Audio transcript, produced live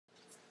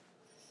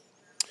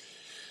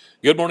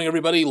Good morning,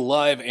 everybody.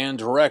 Live and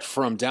direct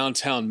from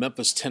downtown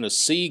Memphis,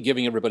 Tennessee,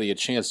 giving everybody a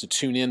chance to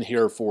tune in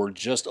here for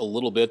just a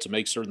little bit to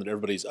make certain that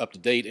everybody's up to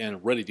date and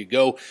ready to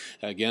go.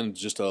 Again,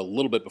 just a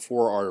little bit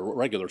before our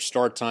regular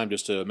start time,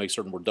 just to make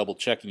certain we're double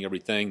checking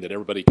everything, that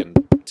everybody can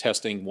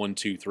testing 1,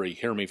 2, 3.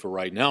 Hear me for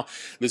right now.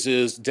 This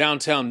is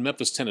downtown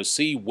Memphis,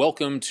 Tennessee.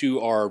 Welcome to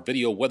our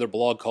video weather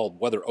blog called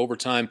Weather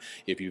Overtime.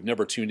 If you've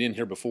never tuned in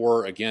here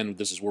before, again,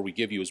 this is where we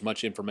give you as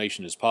much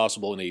information as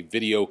possible in a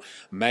video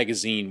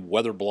magazine,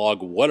 weather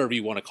blog, whatever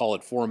you want to call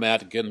it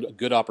format. Again, a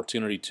good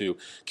opportunity to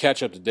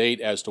catch up to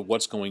date as to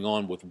what's going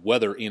on with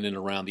weather in and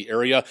around the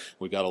area.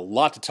 We've got a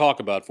lot to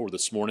talk about for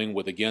this morning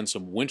with, again,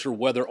 some winter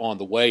weather on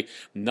the way.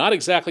 Not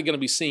exactly going to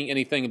be seeing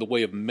anything in the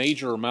way of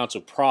major amounts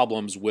of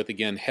problems with,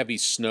 again, heavy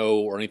snow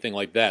or anything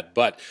like that,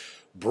 but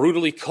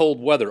brutally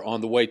cold weather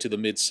on the way to the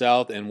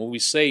Mid-South. And when we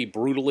say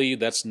brutally,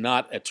 that's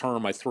not a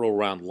term I throw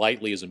around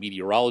lightly as a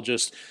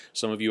meteorologist.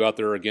 Some of you out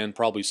there, again,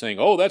 probably saying,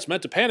 oh, that's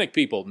meant to panic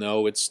people.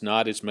 No, it's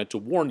not. It's meant to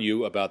warn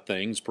you about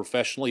things.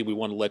 Professionally, we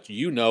want to let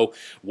you know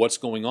what's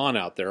going on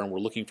out there, and we're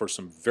looking for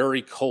some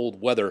very cold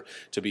weather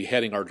to be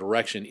heading our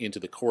direction into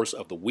the course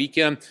of the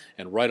weekend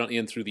and right on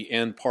in through the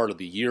end part of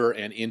the year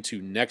and into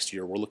next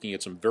year. We're looking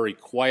at some very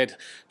quiet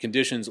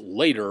conditions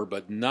later,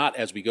 but not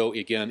as we go,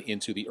 again,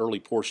 into the early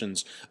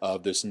portions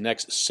of this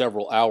next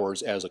several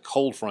hours as a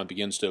cold front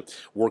begins to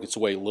work its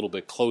way a little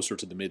bit closer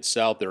to the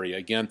Mid-South area.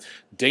 Again,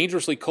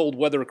 dangerously cold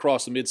weather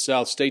across the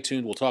Mid-South. Stay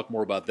tuned. We'll talk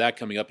more about that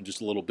coming up in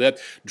just a little bit.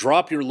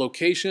 Drop your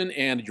location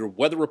and your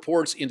weather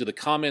reports into the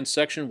comments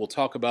section. We'll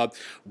talk about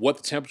what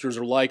the temperatures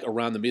are like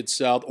around the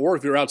Mid-South, or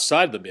if you're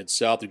outside of the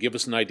Mid-South, to give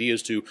us an idea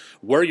as to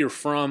where you're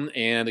from,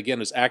 and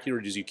again, as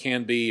accurate as you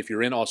can be. If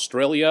you're in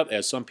Australia,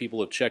 as some people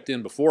have checked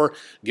in before,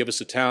 give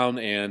us a town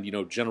and,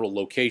 general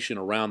location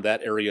around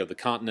that area of the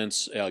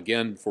continents. Again,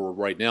 for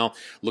right now,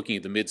 looking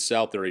at the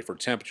Mid-South area for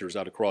temperatures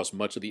out across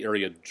much of the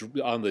area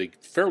on the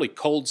fairly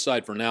cold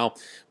side for now,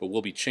 but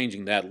we'll be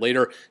changing that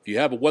later. If you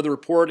have a weather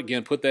report,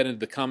 again, put that into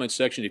the comments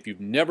section. If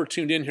you've never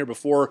tuned in here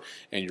before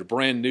and you're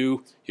brand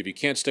new, if you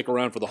can't stick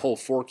around for the whole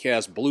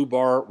forecast, blue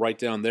bar right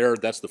down there,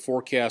 that's the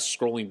forecast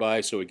scrolling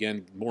by. So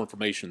again, more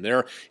information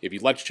there. If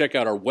you'd like to check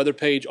out our weather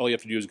page, all you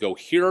have to do is go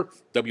here,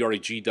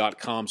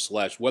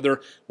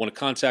 WREG.com/weather. Want to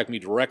contact me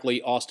directly,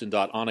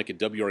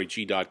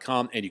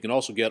 Austen.Onek@WREG.com, and you can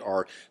also get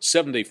our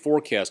 7-day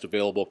forecast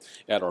available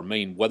at our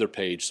main weather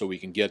page, so we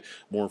can get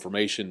more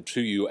information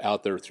to you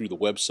out there through the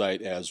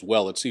website as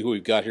well. Let's see who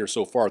we've got here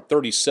so far.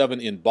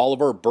 37 in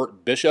Bolivar,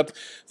 Bert Bishop.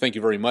 Thank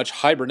you very much.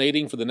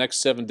 Hibernating for the next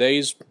 7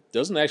 days.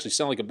 Doesn't actually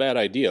sound like a bad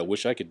idea.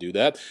 Wish I could do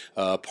that.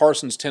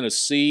 Parsons,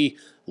 Tennessee.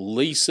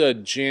 Lisa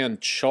Jan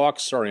Chalk,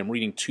 sorry, I'm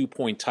reading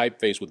 2-point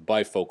typeface with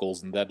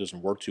bifocals, and that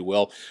doesn't work too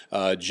well.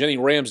 Jenny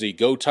Ramsey,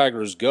 go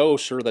Tigers go.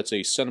 Sure, that's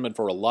a sentiment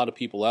for a lot of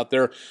people out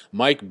there.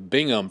 Mike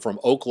Bingham from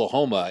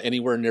Oklahoma,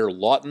 anywhere near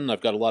Lawton. I've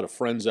got a lot of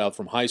friends out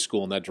from high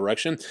school in that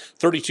direction.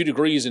 32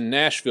 degrees in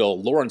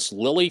Nashville. Lawrence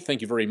Lilly,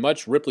 thank you very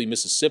much. Ripley,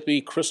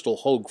 Mississippi. Crystal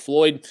Hogue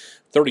Floyd,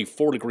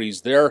 34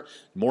 degrees there.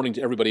 Morning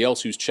to everybody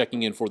else who's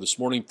checking in for this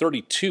morning.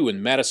 32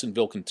 in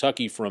Madisonville,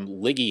 Kentucky from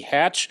Liggy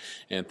Hatch.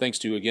 And thanks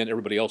to, again,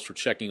 everybody else for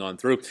checking on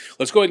through.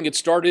 Let's go ahead and get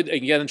started.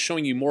 Again,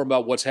 showing you more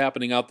about what's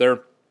happening out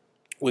there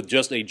with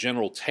just a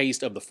general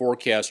taste of the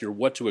forecast, your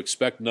what to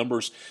expect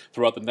numbers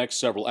throughout the next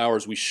several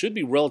hours. We should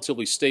be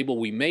relatively stable.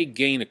 We may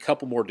gain a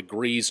couple more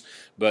degrees,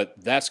 but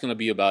that's going to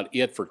be about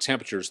it for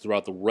temperatures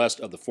throughout the rest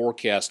of the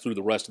forecast through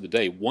the rest of the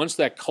day. Once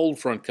that cold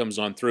front comes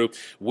on through,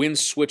 winds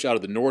switch out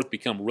of the north,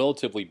 become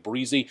relatively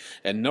breezy,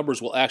 and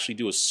numbers will actually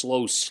do a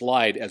slow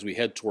slide as we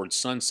head towards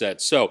sunset.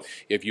 So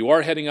if you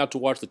are heading out to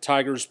watch the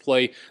Tigers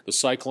play the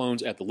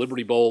Cyclones at the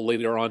Liberty Bowl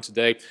later on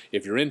today,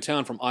 if you're in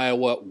town from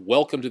Iowa,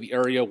 welcome to the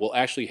area. We'll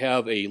actually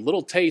have a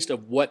little taste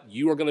of what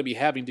you are going to be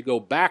having to go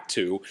back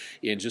to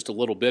in just a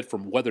little bit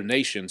from Weather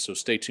Nation, so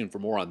stay tuned for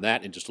more on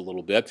that in just a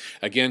little bit.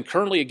 Again,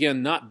 currently,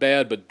 not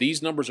bad, but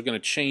these numbers are going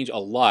to change a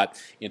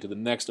lot into the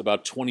next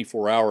about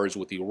 24 hours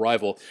with the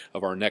arrival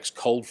of our next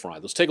cold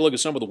front. Let's take a look at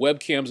some of the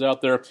webcams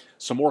out there.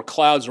 Some more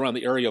clouds around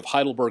the area of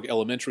Heidelberg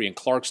Elementary and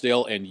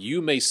Clarksdale, and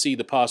you may see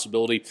the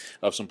possibility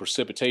of some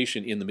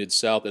precipitation in the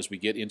Mid-South as we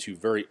get into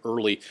very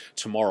early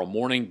tomorrow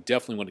morning.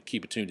 Definitely want to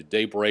keep it tuned to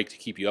daybreak to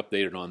keep you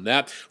updated on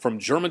that. From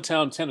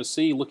Germantown,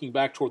 Tennessee, looking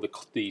back toward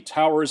the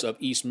towers of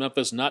East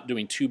Memphis, not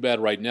doing too bad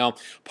right now.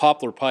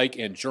 Poplar Pike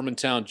and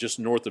Germantown, just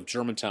north of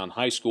Germantown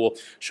High School,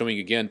 showing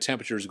again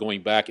temperatures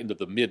going back into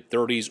the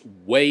mid-30s,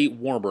 way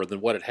warmer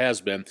than what it has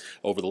been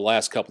over the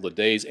last couple of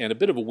days, and a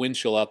bit of a wind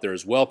chill out there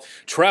as well.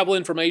 Travel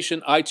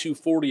information,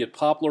 I-240 at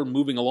Poplar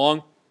moving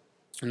along.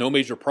 No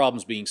major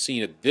problems being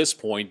seen at this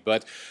point,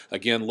 but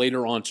again,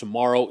 later on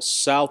tomorrow,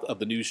 south of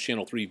the News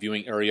Channel 3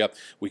 viewing area,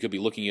 we could be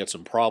looking at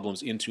some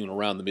problems into and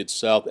around the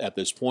Mid-South at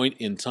this point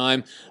in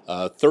time.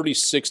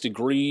 36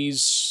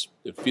 degrees.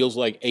 It feels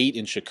like 8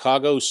 in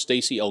Chicago.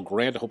 Stacy L.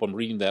 Grant, I hope I'm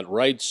reading that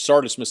right.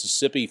 Sardis,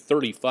 Mississippi,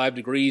 35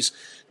 degrees.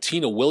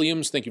 Tina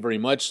Williams, thank you very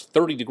much.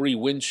 30-degree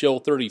wind chill,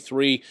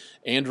 33.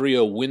 Andrea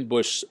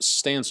Windbush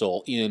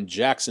Stansel in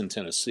Jackson,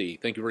 Tennessee.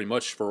 Thank you very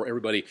much for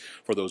everybody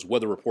for those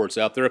weather reports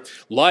out there.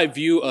 Live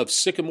view of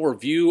Sycamore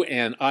View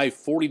and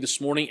I-40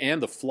 this morning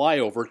and the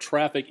flyover.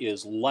 Traffic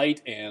is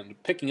light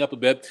and picking up a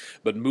bit,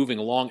 but moving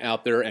along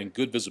out there, and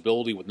good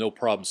visibility with no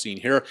problem seen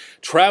here.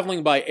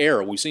 Traveling by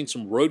air, we've seen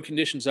some road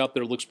conditions out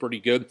there. Looks pretty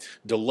good.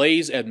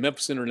 Delays at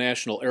Memphis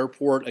International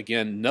Airport.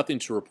 Again, nothing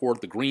to report.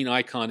 The green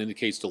icon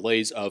indicates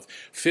delays of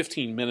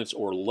 15 minutes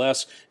or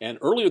less. And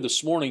earlier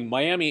this morning,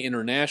 Miami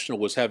International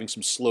was having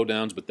some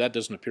slowdowns, but that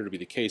doesn't appear to be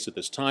the case at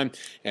this time.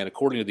 And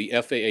according to the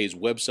FAA's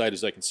website,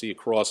 as I can see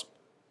across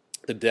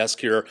the desk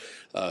here,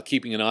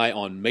 keeping an eye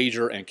on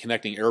major and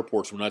connecting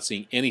airports, we're not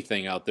seeing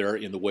anything out there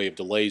in the way of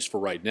delays for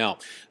right now.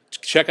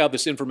 Check out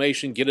this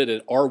information. Get it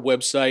at our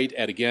website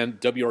at, again,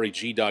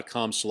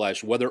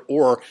 WREG.com/weather,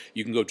 or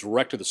you can go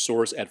direct to the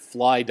source at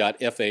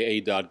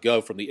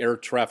fly.faa.gov from the Air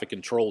Traffic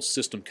Control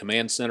System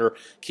Command Center,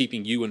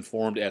 keeping you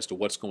informed as to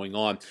what's going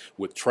on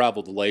with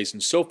travel delays.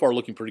 And so far,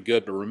 looking pretty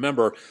good. But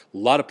remember, a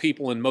lot of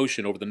people in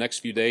motion over the next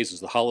few days as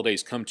the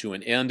holidays come to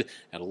an end,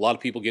 and a lot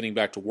of people getting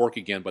back to work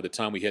again by the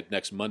time we hit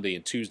next Monday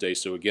and Tuesday.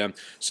 So again,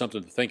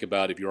 something to think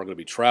about if you are going to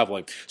be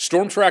traveling.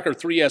 Storm Tracker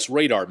 3S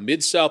radar,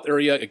 Mid-South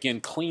area,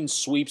 again, clean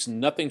sweeps.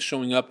 Nothing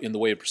showing up in the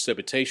way of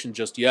precipitation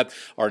just yet.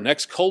 Our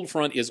next cold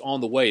front is on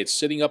the way. It's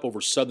sitting up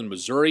over southern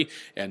Missouri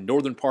and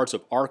northern parts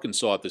of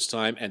Arkansas at this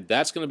time, and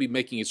that's going to be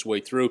making its way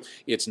through.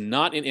 It's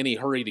not in any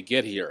hurry to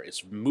get here.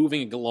 It's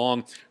moving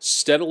along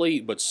steadily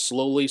but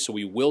slowly, so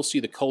we will see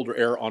the colder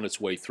air on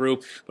its way through,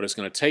 but it's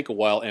going to take a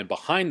while. And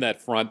behind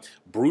that front,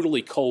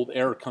 brutally cold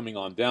air coming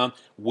on down.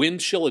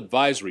 Wind chill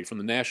advisory from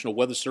the National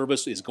Weather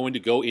Service is going to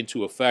go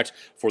into effect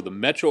for the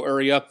metro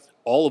area,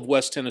 all of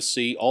West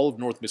Tennessee, all of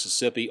North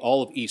Mississippi,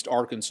 all of East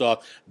Arkansas.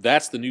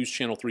 That's the News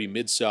Channel 3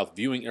 Mid-South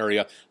viewing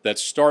area that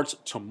starts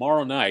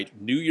tomorrow night,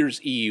 New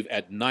Year's Eve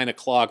at 9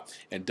 o'clock,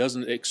 and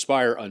doesn't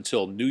expire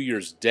until New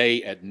Year's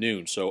Day at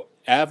noon. So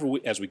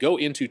as we go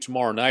into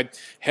tomorrow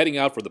night, heading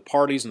out for the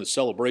parties and the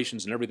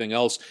celebrations and everything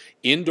else,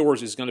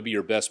 indoors is going to be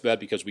your best bet,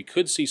 because we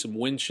could see some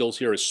wind chills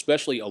here,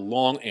 especially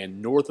along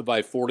and north of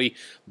I-40,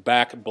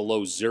 back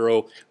below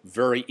zero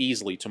very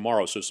easily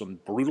tomorrow. So some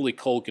brutally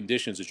cold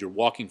conditions as you're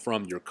walking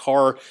from your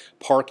car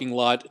parking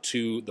lot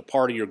to the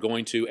party you're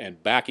going to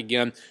and back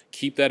again.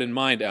 Keep that in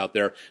mind out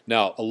there.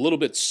 Now, a little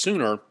bit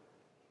sooner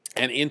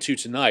and into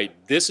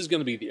tonight, this is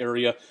going to be the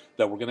area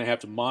that we're going to have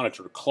to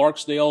monitor.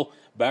 Clarksdale,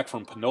 back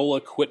from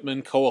Panola,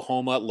 Quitman,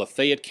 Coahoma,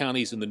 Lafayette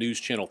counties in the News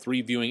Channel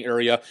 3 viewing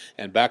area,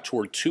 and back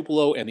toward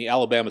Tupelo and the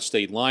Alabama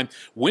state line.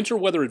 Winter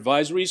weather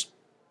advisories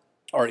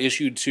are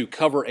issued to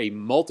cover a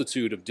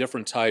multitude of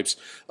different types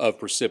of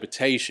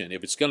precipitation.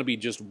 If it's going to be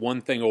just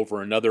one thing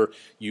over another,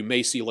 you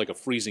may see like a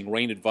freezing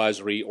rain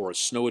advisory or a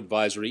snow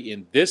advisory.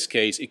 In this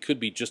case, it could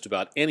be just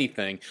about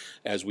anything,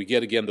 as we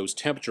get, again, those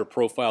temperature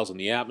profiles in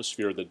the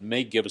atmosphere that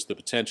may give us the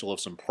potential of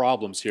some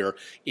problems here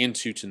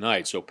into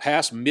tonight. So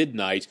past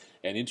midnight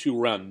and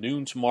into around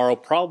noon tomorrow,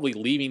 probably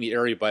leaving the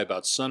area by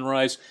about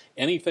sunrise.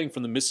 Anything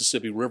from the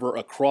Mississippi River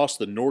across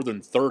the northern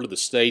third of the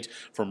state,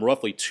 from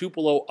roughly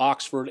Tupelo,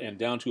 Oxford, and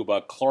down to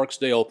about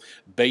Clarksdale,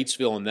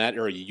 Batesville, in that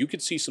area. You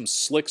could see some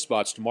slick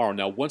spots tomorrow.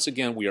 Now, once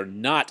again, we are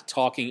not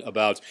talking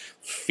about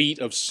feet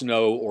of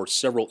snow or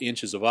several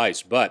inches of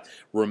ice, but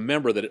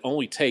remember that it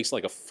only takes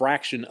like a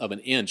fraction of an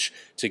inch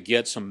to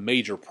get some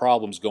major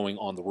problems going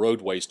on the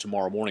roadways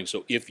tomorrow morning.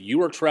 So if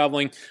you are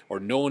traveling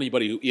or know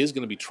anybody who is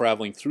going to be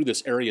traveling through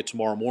this area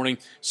tomorrow morning,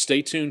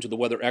 stay tuned to the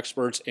weather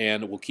experts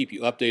and we'll keep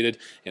you updated.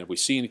 And if we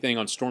see anything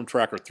on Storm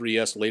Tracker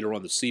 3S later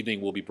on this evening,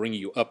 we'll be bringing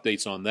you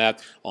updates on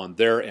that on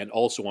there and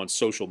also on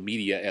social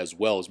media as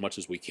well, as much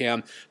as we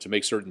can, to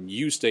make certain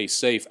you stay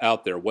safe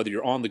out there. Whether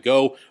you're on the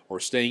go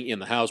or staying in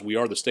the house, we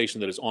are the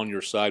station that is on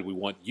your side. We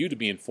want you to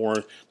be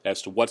informed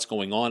as to what's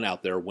going on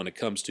out there when it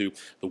comes to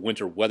the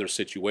winter weather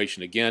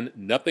situation. Again,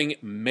 nothing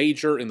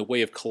major in the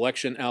way of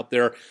collection out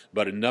there,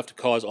 but enough to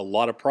cause a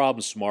lot of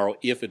problems tomorrow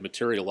if it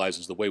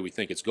materializes the way we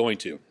think it's going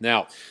to.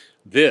 Now,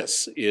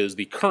 this is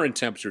the current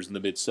temperatures in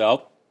the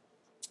Mid-South.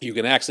 You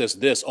can access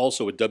this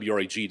also at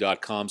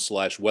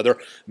WREG.com/weather.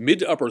 Mid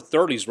to upper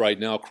 30s right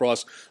now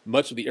across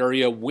much of the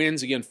area.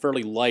 Winds, again,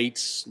 fairly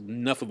light,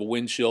 enough of a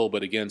wind chill,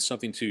 but again,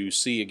 something to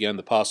see, again,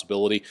 the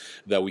possibility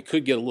that we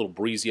could get a little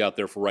breezy out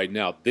there for right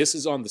now. This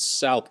is on the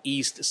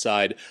southeast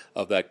side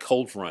of that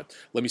cold front.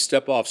 Let me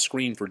step off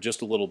screen for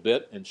just a little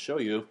bit and show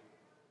you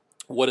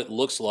what it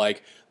looks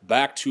like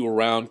back to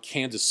around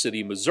Kansas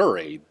City,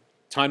 Missouri.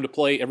 Time to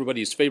play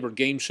everybody's favorite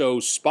game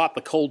show, Spot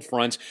the Cold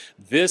Front.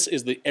 This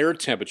is the air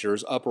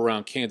temperatures up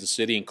around Kansas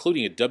City,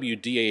 including at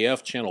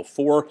WDAF Channel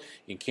 4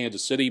 in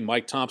Kansas City.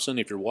 Mike Thompson,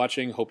 if you're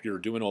watching, hope you're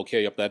doing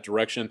okay up that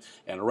direction.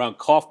 And around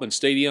Kauffman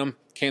Stadium,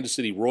 Kansas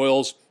City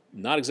Royals,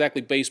 not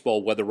exactly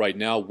baseball weather right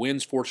now.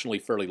 Winds, fortunately,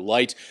 fairly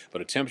light,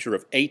 but a temperature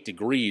of 8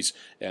 degrees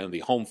and the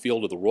home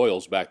field of the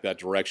Royals back that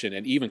direction,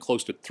 and even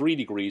close to 3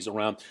 degrees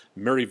around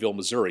Maryville,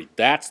 Missouri.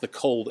 That's the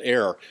cold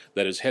air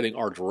that is heading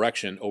our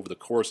direction over the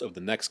course of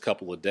the next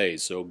couple of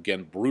days. So,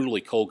 again,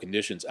 brutally cold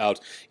conditions out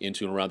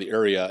into and around the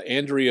area.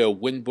 Andrea,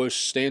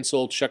 Winbush,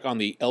 Stansel, check on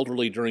the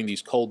elderly during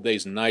these cold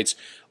days and nights.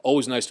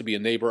 Always nice to be a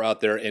neighbor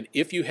out there. And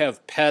if you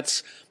have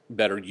pets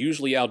that are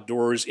usually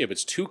outdoors, if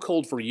it's too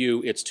cold for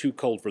you, it's too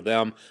cold for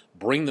them.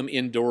 Bring them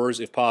indoors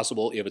if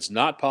possible. If it's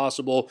not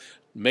possible,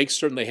 make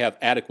certain they have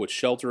adequate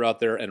shelter out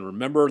there. And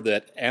remember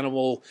that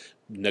animal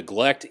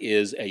neglect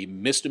is a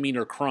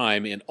misdemeanor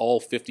crime in all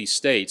 50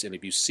 states. And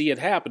if you see it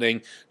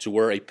happening to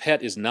where a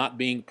pet is not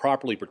being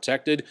properly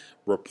protected,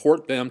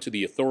 report them to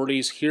the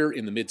authorities here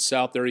in the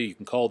Mid-South area. You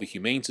can call the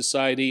Humane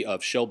Society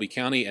of Shelby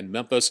County and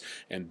Memphis,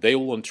 and they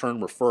will in turn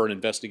refer an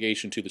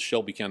investigation to the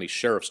Shelby County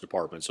Sheriff's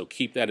Department. So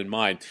keep that in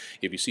mind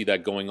if you see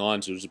that going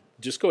on. So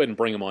just go ahead and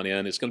bring them on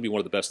in. It's going to be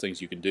one of the best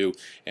things you can do,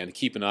 and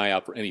keep an eye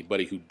out for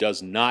anybody who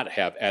does not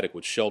have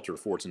adequate shelter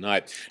for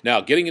tonight. Now,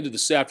 getting into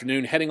this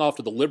afternoon, heading off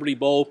to the Liberty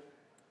Bowl.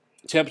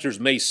 Temperatures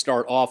may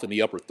start off in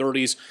the upper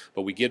 30s,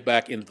 but we get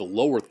back into the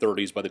lower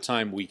 30s by the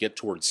time we get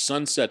towards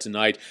sunset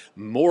tonight.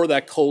 More of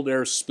that cold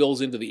air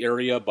spills into the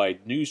area by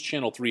News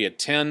Channel 3 at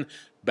 10.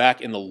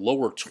 Back in the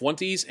lower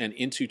 20s and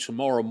into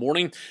tomorrow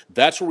morning.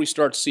 That's where we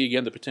start to see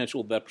again the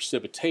potential of that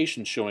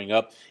precipitation showing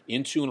up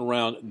into and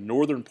around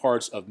northern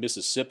parts of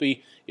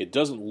Mississippi. It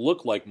doesn't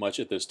look like much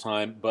at this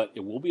time, but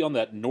it will be on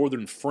that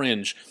northern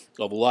fringe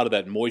of a lot of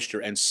that moisture,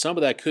 and some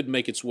of that could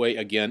make its way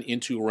again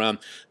into around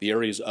the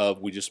areas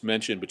of, we just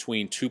mentioned,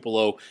 between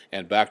Tupelo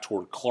and back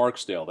toward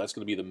Clarksdale. That's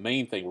going to be the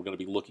main thing we're going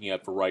to be looking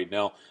at for right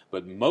now,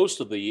 but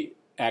most of the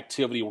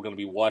activity we're going to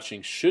be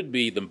watching should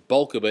be, the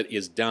bulk of it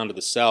is down to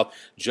the south.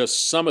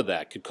 Just some of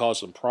that could cause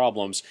some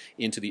problems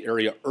into the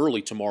area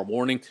early tomorrow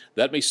morning.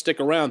 That may stick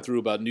around through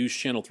about News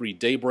Channel 3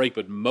 daybreak,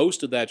 but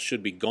most of that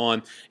should be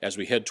gone as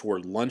we head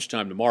toward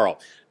lunchtime tomorrow.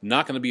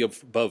 Not going to be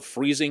above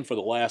freezing for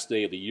the last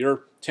day of the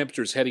year.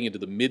 Temperatures heading into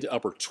the mid to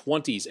upper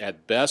 20s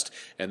at best,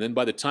 and then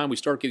by the time we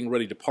start getting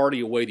ready to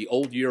party away the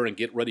old year and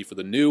get ready for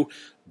the new,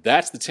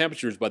 that's the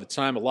temperatures by the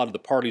time a lot of the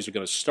parties are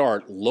going to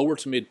start. Lower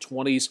to mid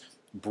 20s.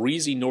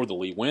 Breezy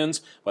northerly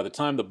winds. By the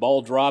time the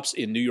ball drops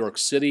in New York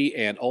City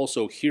and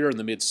also here in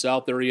the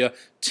Mid-South area,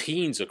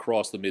 teens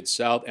across the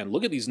Mid-South. And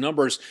look at these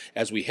numbers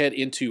as we head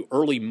into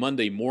early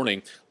Monday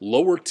morning.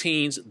 Lower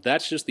teens,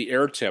 that's just the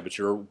air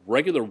temperature.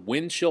 Regular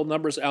wind chill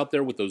numbers out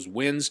there with those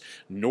winds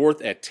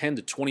north at 10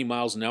 to 20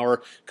 miles an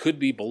hour could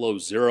be below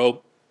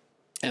zero.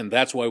 And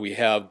that's why we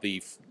have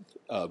the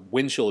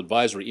wind chill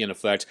advisory in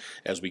effect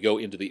as we go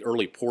into the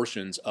early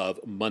portions of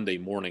Monday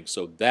morning.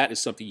 So that is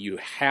something you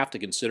have to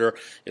consider,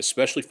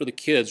 especially for the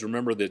kids.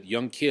 Remember that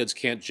young kids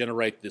can't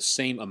generate the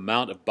same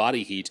amount of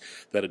body heat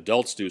that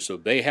adults do, so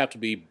they have to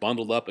be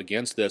bundled up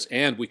against this.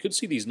 And we could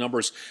see these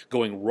numbers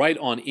going right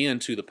on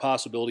into the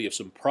possibility of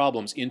some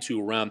problems into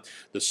around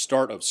the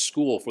start of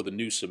school for the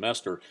new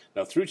semester.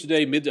 Now through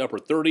today, mid to upper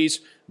 30s,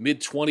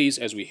 mid 20s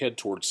as we head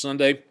towards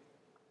Sunday.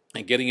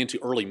 And getting into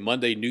early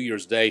Monday, New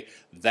Year's Day,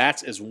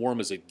 that's as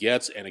warm as it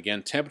gets. And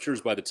again, temperatures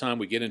by the time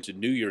we get into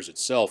New Year's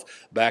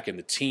itself, back in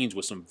the teens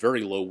with some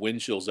very low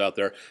wind chills out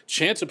there.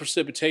 Chance of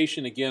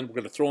precipitation, again, we're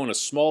going to throw in a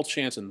small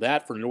chance in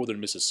that for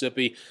northern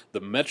Mississippi. The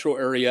metro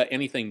area,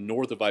 anything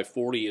north of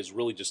I-40 is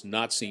really just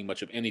not seeing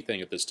much of anything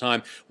at this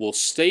time. We'll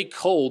stay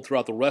cold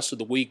throughout the rest of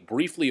the week,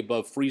 briefly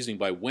above freezing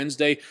by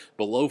Wednesday,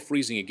 below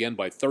freezing again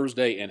by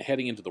Thursday, and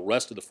heading into the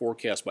rest of the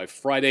forecast by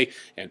Friday,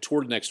 and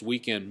toward next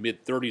weekend,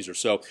 mid-30s or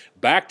so.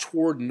 Back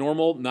toward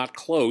normal, not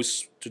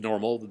close to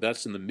normal.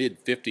 That's in the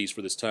mid-50s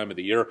for this time of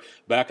the year.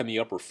 Back in the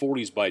upper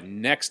 40s by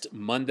next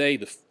Monday,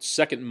 the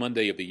second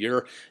Monday of the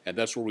year, and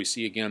that's where we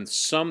see again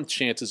some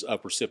chances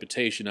of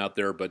precipitation out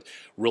there, but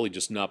really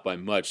just not by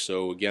much.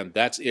 So again,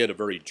 that's it. A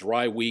very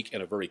dry week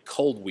and a very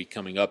cold week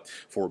coming up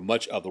for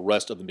much of the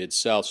rest of the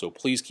Mid-South. So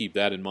please keep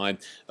that in mind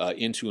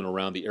into and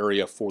around the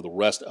area for the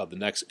rest of the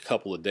next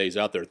couple of days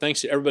out there.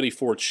 Thanks to everybody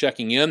for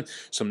checking in.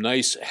 Some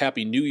nice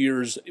Happy New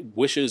Year's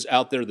wishes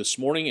out there this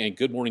morning, and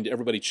good morning to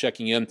everybody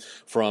checking in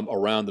from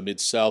around the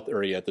Mid-South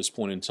area at this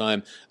point in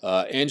time.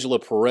 Angela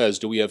Perez,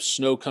 do we have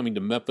snow coming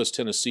to Memphis,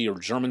 Tennessee, or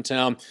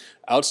Germantown?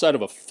 Outside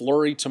of a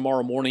flurry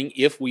tomorrow morning,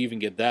 if we even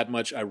get that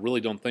much, I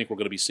really don't think we're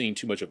going to be seeing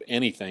too much of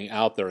anything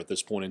out there at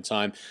this point in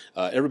time.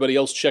 Everybody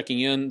else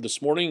checking in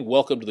this morning,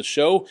 welcome to the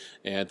show,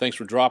 and thanks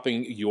for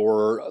dropping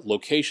your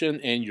location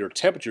and your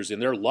temperatures in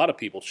there. A lot of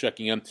people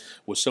checking in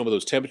with some of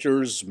those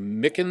temperatures.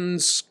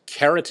 Mickens,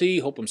 Carity,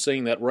 hope I'm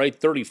saying that right,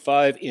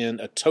 35 in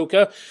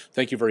Atoka.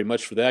 Thank you very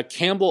much for that.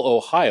 Campbell,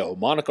 Ohio,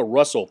 Monica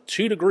Russell,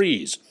 2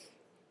 degrees.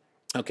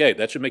 Okay,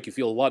 that should make you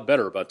feel a lot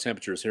better about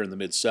temperatures here in the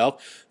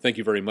Mid-South. Thank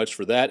you very much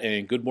for that,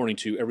 and good morning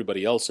to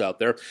everybody else out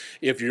there.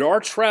 If you are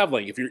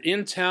traveling, if you're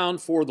in town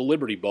for the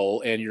Liberty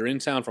Bowl and you're in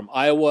town from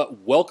Iowa,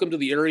 welcome to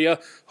the area.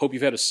 Hope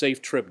you've had a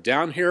safe trip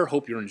down here.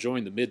 Hope you're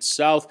enjoying the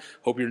Mid-South.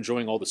 Hope you're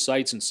enjoying all the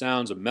sights and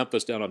sounds of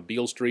Memphis down on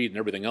Beale Street and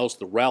everything else.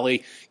 The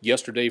rally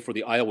yesterday for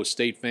the Iowa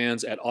State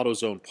fans at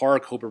AutoZone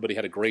Park. Hope everybody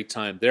had a great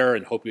time there,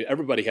 and hope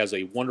everybody has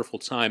a wonderful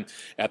time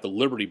at the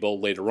Liberty Bowl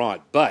later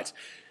on. But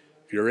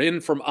if you're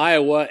in from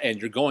Iowa and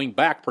you're going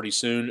back pretty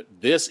soon,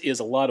 this is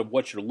a lot of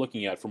what you're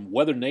looking at. From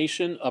Weather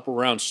Nation up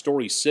around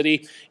Story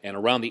City and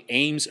around the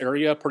Ames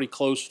area, pretty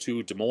close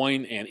to Des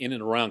Moines and in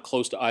and around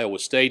close to Iowa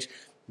State.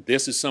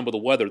 This is some of the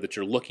weather that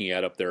you're looking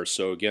at up there.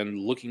 So again,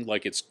 looking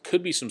like it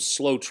could be some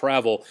slow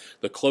travel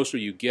the closer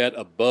you get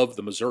above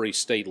the Missouri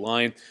state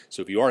line.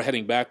 So if you are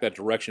heading back that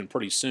direction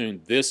pretty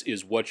soon, this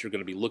is what you're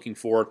going to be looking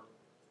for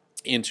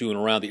into and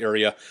around the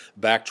area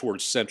back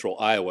towards central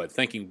Iowa.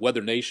 Thanking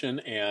Weather Nation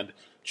and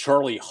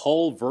Charlie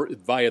Hull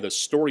via the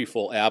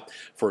Storyful app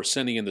for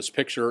sending in this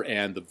picture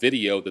and the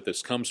video that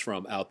this comes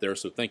from out there.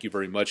 So thank you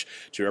very much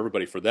to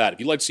everybody for that.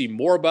 If you'd like to see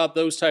more about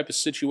those type of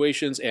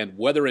situations and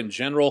weather in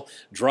general,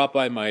 drop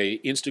by my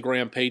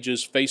Instagram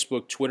pages,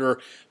 Facebook, Twitter,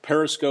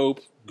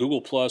 Periscope,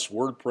 Google+,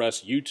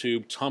 WordPress,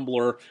 YouTube,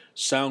 Tumblr,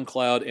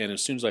 SoundCloud, and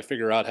as soon as I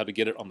figure out how to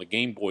get it on the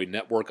Game Boy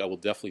Network, I will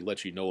definitely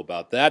let you know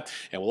about that.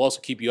 And we'll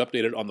also keep you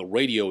updated on the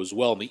radio as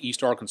well, on the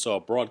East Arkansas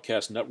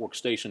Broadcast Network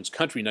stations,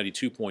 Country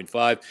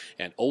 92.5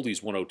 and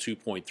Oldies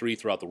 102.3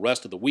 throughout the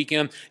rest of the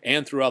weekend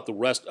and throughout the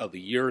rest of the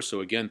year.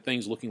 So again,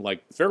 things looking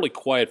like fairly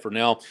quiet for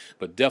now,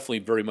 but definitely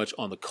very much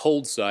on the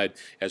cold side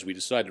as we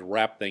decide to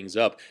wrap things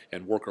up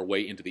and work our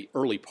way into the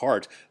early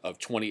part of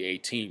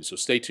 2018. So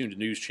stay tuned to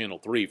News Channel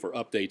 3 for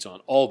updates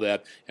on all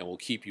that, and we'll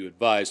keep you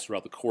advised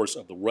throughout the course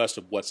of the rest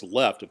of what's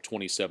left of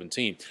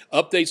 2017.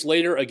 Updates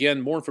later.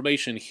 Again, more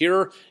information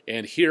here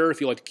and here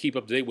if you'd like to keep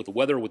up to date with the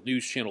weather with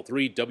News Channel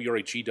 3,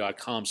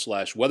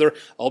 WREG.com/weather.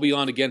 I'll be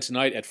on again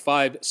tonight at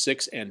 5,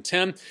 6, and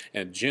 10,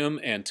 and Jim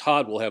and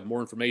Todd will have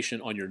more information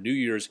on your New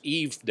Year's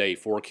Eve day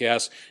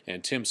forecast,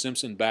 and Tim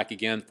Simpson back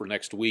again for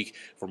next week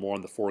for more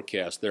on the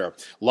forecast there.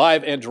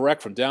 Live and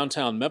direct from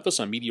downtown Memphis,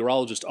 I'm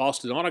meteorologist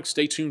Austen Onek.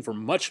 Stay tuned for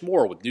much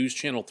more with News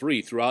Channel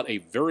 3 throughout a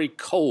very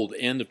cold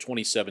end of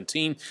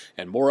 2017,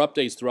 and more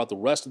updates throughout the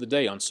rest of the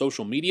day on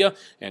social media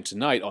and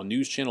tonight on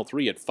News Channel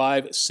 3 at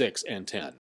 5, 6, and 10.